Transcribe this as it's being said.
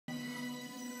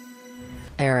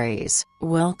Aries,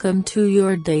 welcome to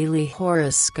your daily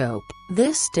horoscope.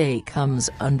 This day comes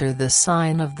under the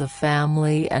sign of the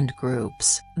family and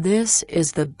groups. This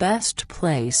is the best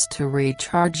place to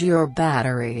recharge your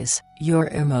batteries. Your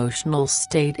emotional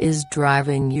state is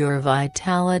driving your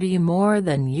vitality more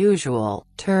than usual.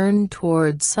 Turn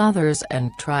towards others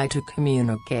and try to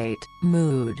communicate.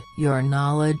 Mood. Your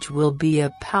knowledge will be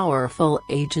a powerful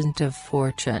agent of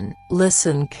fortune.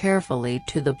 Listen carefully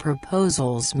to the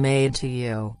proposals made to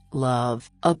you. Love.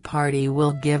 A party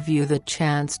will give you the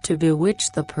chance to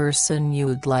bewitch the person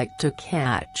you'd like to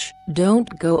catch.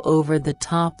 Don't go over the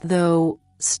top though,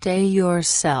 stay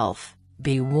yourself.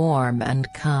 Be warm and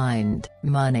kind.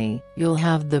 Money. You'll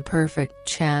have the perfect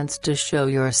chance to show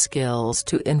your skills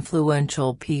to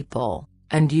influential people,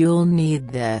 and you'll need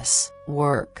this.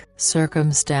 Work.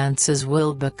 Circumstances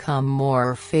will become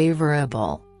more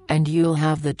favorable, and you'll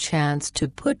have the chance to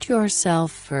put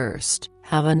yourself first.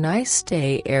 Have a nice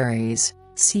day, Aries.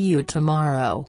 See you tomorrow.